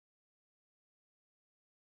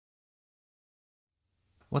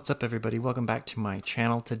What's up everybody, welcome back to my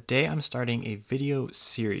channel. Today I'm starting a video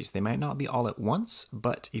series. They might not be all at once,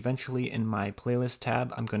 but eventually in my playlist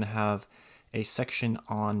tab I'm going to have a section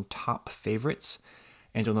on top favorites.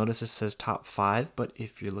 And you'll notice it says top 5, but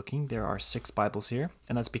if you're looking, there are 6 Bibles here,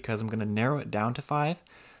 and that's because I'm going to narrow it down to 5,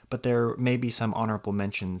 but there may be some honorable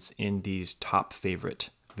mentions in these top favorite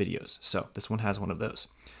videos. So this one has one of those.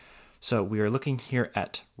 So we are looking here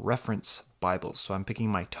at reference Bibles. So I'm picking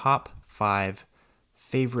my top 5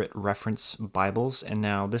 favorite reference Bibles, and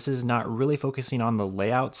now this is not really focusing on the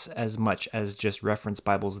layouts as much as just reference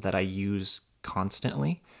Bibles that I use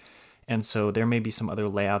constantly. And so there may be some other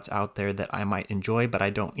layouts out there that I might enjoy, but I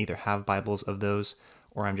don't either have Bibles of those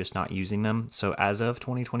or I'm just not using them. So as of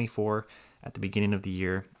 2024, at the beginning of the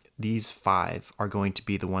year, these 5 are going to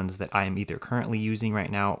be the ones that I am either currently using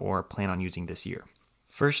right now or plan on using this year.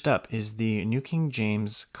 First up is the New King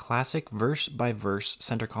James Classic Verse by Verse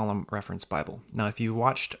Center Column Reference Bible. Now, if you've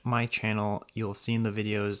watched my channel, you'll have seen the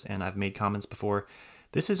videos and I've made comments before.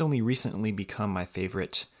 This has only recently become my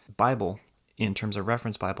favorite Bible in terms of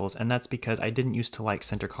reference Bibles, and that's because I didn't used to like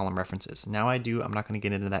center column references. Now I do. I'm not going to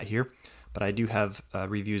get into that here, but I do have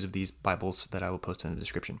reviews of these Bibles that I will post in the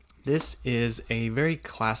description. This is a very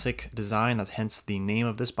classic design, that's hence the name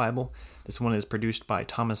of this Bible. This one is produced by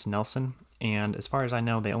Thomas Nelson, and as far as I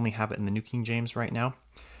know, they only have it in the New King James right now.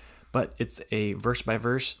 But it's a verse by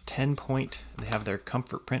verse, 10-point. They have their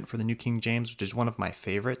comfort print for the New King James, which is one of my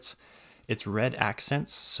favorites. It's red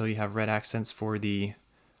accents, so you have red accents for the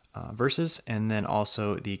verses, and then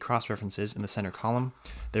also the cross references in the center column.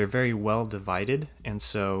 They're very well divided, and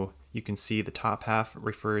so you can see the top half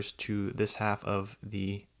refers to this half of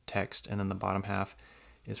the text, and then the bottom half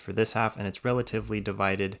is for this half, and it's relatively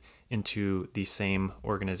divided into the same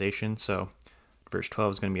organization. So verse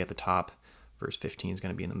 12 is going to be at the top, verse 15 is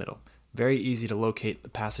going to be in the middle. Very easy to locate the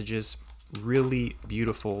passages, really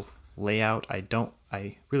beautiful layout.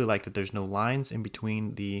 I really like that there's no lines in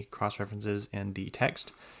between the cross references and the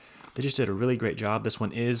text. They just did a really great job. This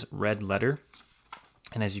one is red letter,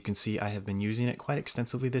 and as you can see, I have been using it quite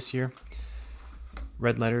extensively this year.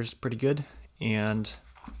 Red letter's pretty good, and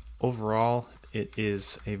overall it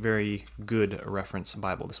is a very good reference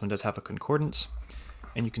Bible. This one does have a concordance,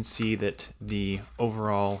 and you can see that the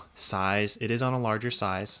overall size, it is on a larger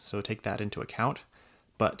size, so take that into account.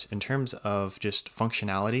 But in terms of just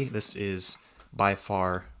functionality, this is by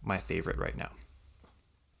far my favorite right now.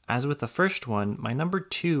 As with the first one, my number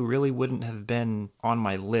 2 really wouldn't have been on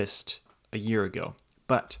my list a year ago,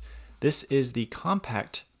 but this is the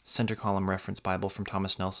compact center column reference Bible from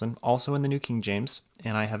Thomas Nelson, also in the New King James,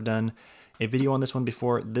 and I have done a video on this one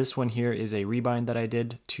before. This one here is a rebind that I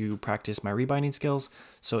did to practice my rebinding skills,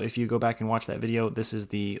 so if you go back and watch that video, this is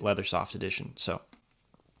the Leathersoft edition, so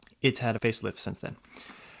it's had a facelift since then.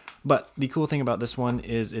 But the cool thing about this one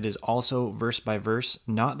is it is also verse by verse,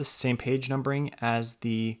 not the same page numbering as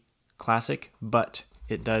the classic, but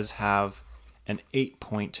it does have an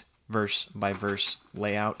 8-point verse by verse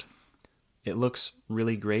layout. It looks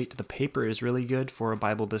really great. The paper is really good for a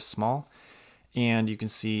Bible this small, and you can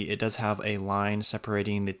see it does have a line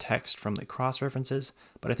separating the text from the cross references,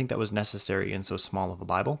 but I think that was necessary in so small of a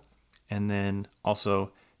Bible. And then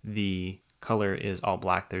also the color is all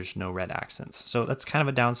black, there's no red accents. So that's kind of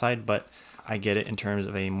a downside, but I get it in terms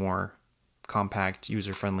of a more compact,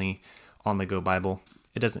 user-friendly, on-the-go Bible.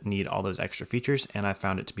 It doesn't need all those extra features, and I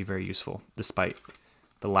found it to be very useful, despite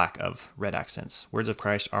the lack of red accents. Words of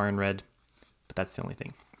Christ are in red, but that's the only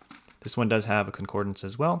thing. This one does have a concordance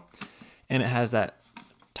as well, and it has that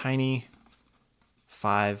tiny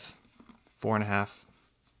 4.5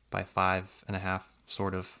 by 5.5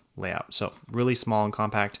 sort of layout. So really small and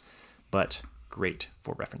compact, but great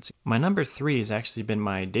for referencing. My number 3 has actually been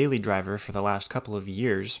my daily driver for the last couple of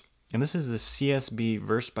years, and this is the CSB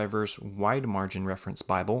Verse by Verse Wide Margin Reference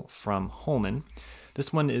Bible from Holman.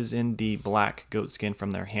 This one is in the black goatskin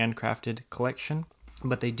from their Handcrafted collection,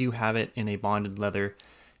 but they do have it in a bonded leather,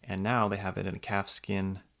 and now they have it in a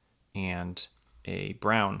calfskin and a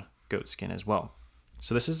brown goatskin as well.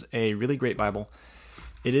 So this is a really great Bible.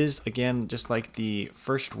 It is, again, just like the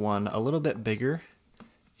first one, a little bit bigger,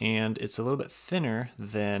 and it's a little bit thinner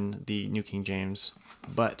than the New King James,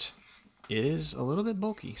 but it is a little bit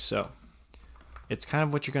bulky, so it's kind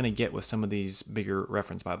of what you're going to get with some of these bigger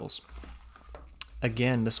reference Bibles.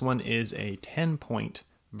 Again, this one is a 10-point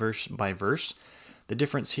verse by verse. The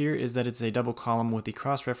difference here is that it's a double column with the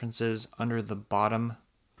cross references under the bottom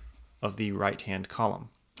of the right-hand column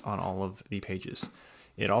on all of the pages.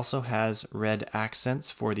 It also has red accents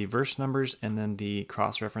for the verse numbers and then the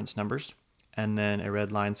cross-reference numbers, and then a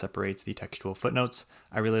red line separates the textual footnotes.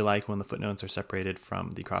 I really like when the footnotes are separated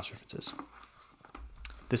from the cross-references.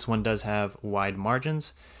 This one does have wide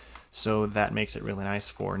margins, so that makes it really nice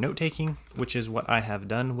for note-taking, which is what I have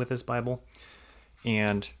done with this Bible.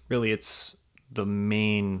 And really it's the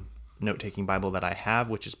main note-taking Bible that I have,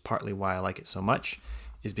 which is partly why I like it so much,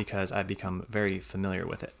 is because I've become very familiar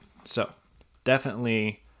with it. So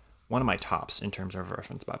definitely one of my tops in terms of a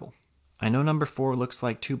reference Bible. I know number 4 looks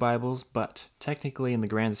like 2 Bibles, but technically in the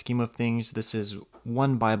grand scheme of things, this is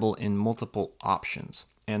one Bible in multiple options.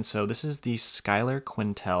 And so this is the Schuyler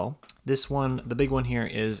Quentel. This one, the big one here,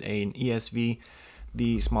 is an ESV.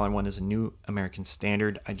 The smaller one is a New American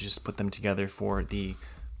Standard. I just put them together for the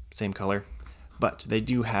same color, but they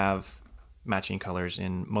do have matching colors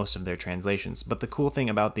in most of their translations. But the cool thing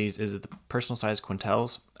about these is that the personal size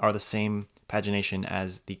Quentels are the same pagination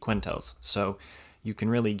as the Quentels. So you can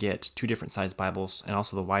really get 2 different size Bibles and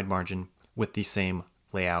also the wide margin with the same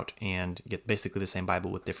layout and get basically the same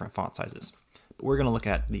Bible with different font sizes. But we're going to look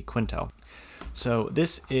at the Quentel. So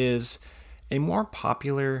this is a more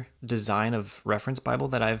popular design of reference Bible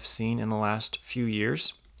that I've seen in the last few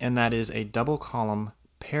years, and that is a double column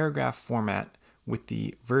paragraph format with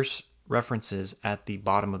the verse references at the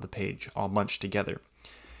bottom of the page all bunched together.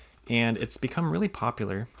 And it's become really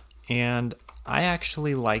popular, and I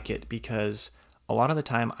actually like it because a lot of the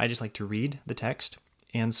time I just like to read the text,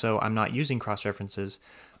 and so I'm not using cross-references,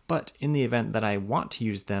 but in the event that I want to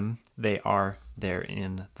use them, they are there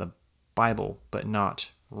in the Bible, but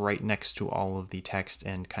not right next to all of the text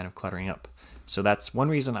and kind of cluttering up. So that's one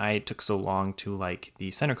reason I took so long to like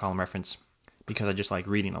the center column reference, because I just like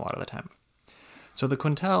reading a lot of the time. So the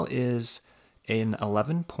Quentel is an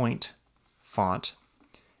 11-point font,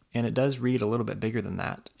 and it does read a little bit bigger than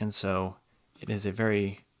that, and so it is a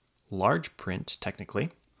very large print technically.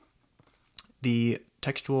 The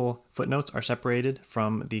textual footnotes are separated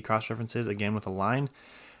from the cross-references, again with a line.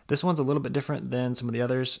 This one's a little bit different than some of the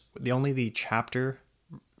others. Only the chapter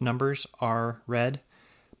numbers are red,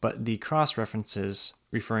 but the cross-references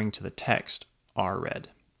referring to the text are red.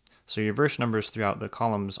 So your verse numbers throughout the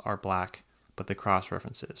columns are black, but the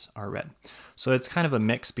cross-references are red. So it's kind of a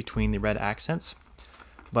mix between the red accents,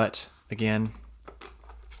 but again,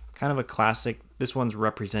 kind of a classic. This one's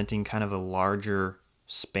representing kind of a larger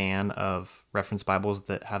span of reference Bibles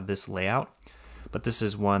that have this layout, but this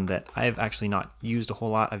is one that I've actually not used a whole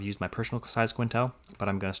lot. I've used my personal size Quentel, but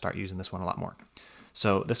I'm going to start using this one a lot more.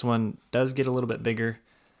 So this one does get a little bit bigger,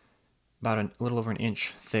 about a little over an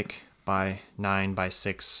inch thick by 9 by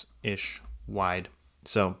 6-ish wide.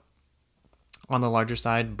 So on the larger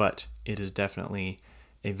side, but it is definitely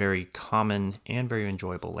a very common and very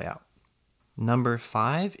enjoyable layout. Number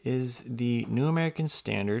 5 is the New American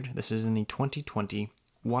Standard. This is in the 2020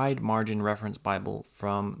 Wide Margin Reference Bible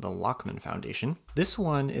from the Lockman Foundation. This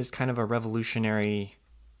one is kind of a revolutionary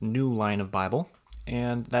new line of Bible,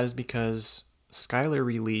 and that is because Schuyler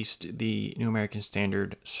released the New American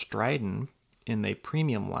Standard Stridon in the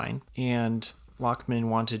premium line, and Lockman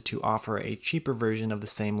wanted to offer a cheaper version of the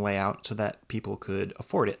same layout so that people could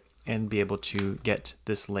afford it and be able to get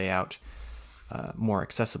this layout more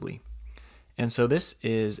accessibly. And so this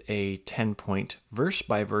is a 10-point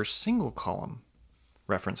verse-by-verse single-column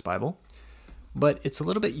reference Bible, but it's a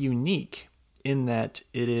little bit unique in that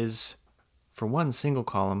it is, for one, single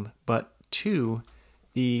column, but two,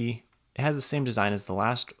 it has the same design as the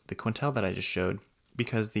Quentel that I just showed,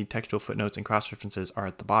 because the textual footnotes and cross-references are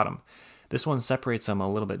at the bottom. This one separates them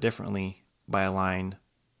a little bit differently by a line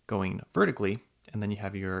going vertically, and then you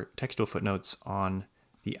have your textual footnotes on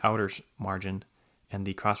the outer margin and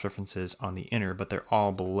the cross-references on the inner, but they're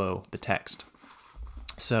all below the text.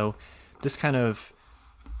 So this kind of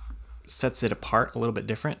sets it apart a little bit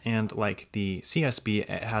different, and like the CSB,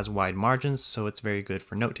 it has wide margins, so it's very good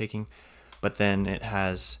for note-taking, but then it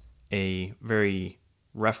has a very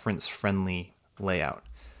reference-friendly layout.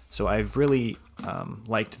 So I've really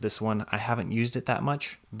liked this one. I haven't used it that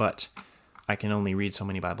much, but I can only read so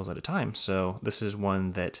many Bibles at a time, so this is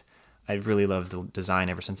one that I've really loved the design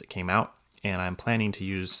ever since it came out, and I'm planning to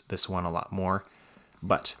use this one a lot more,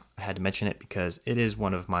 but I had to mention it because it is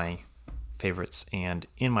one of my favorites and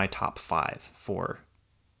in my top 5 for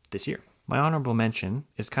this year. My honorable mention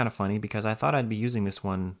is kind of funny because I thought I'd be using this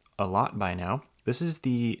one a lot by now. This is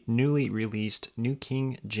the newly released New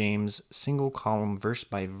King James single column verse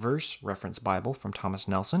by verse reference Bible from Thomas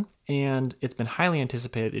Nelson, and it's been highly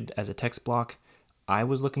anticipated as a text block. I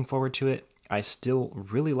was looking forward to it. I still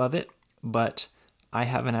really love it, but I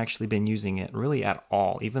haven't actually been using it really at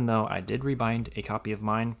all, even though I did rebind a copy of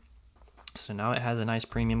mine. So now it has a nice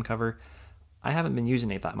premium cover. I haven't been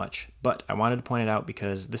using it that much, but I wanted to point it out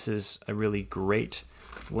because this is a really great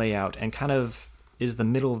layout and kind of is the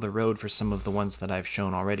middle of the road for some of the ones that I've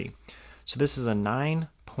shown already. So this is a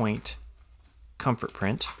 9-point comfort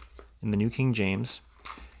print in the New King James.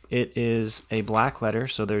 It is a black letter,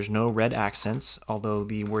 so there's no red accents, although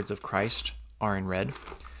the words of Christ are in red.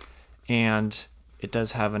 And it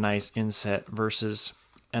does have a nice inset verses,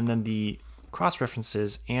 and then the cross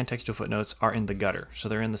references and textual footnotes are in the gutter, so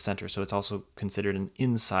they're in the center, so it's also considered an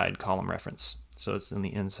inside column reference, so it's in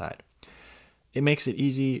the inside. It makes it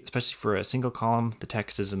easy, especially for a single column. The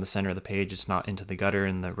text is in the center of the page, it's not into the gutter,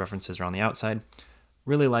 and the references are on the outside.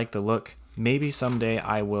 Really like the look. Maybe someday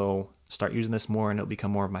I will start using this more and it'll become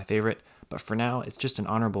more of my favorite, but for now it's just an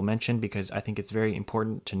honorable mention because I think it's very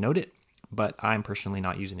important to note it, but I'm personally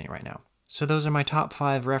not using it right now. So those are my top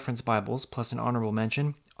 5 reference Bibles plus an honorable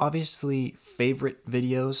mention. Obviously, favorite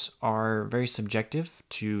videos are very subjective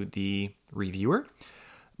to the reviewer,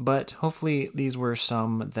 but hopefully these were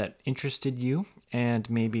some that interested you, and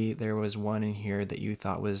maybe there was one in here that you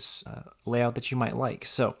thought was a layout that you might like.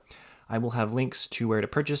 So I will have links to where to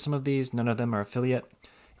purchase some of these. None of them are affiliate,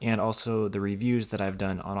 and also the reviews that I've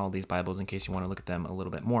done on all these Bibles in case you want to look at them a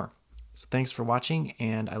little bit more. So thanks for watching,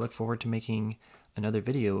 and I look forward to making another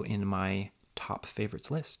video in my top favorites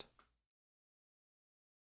list.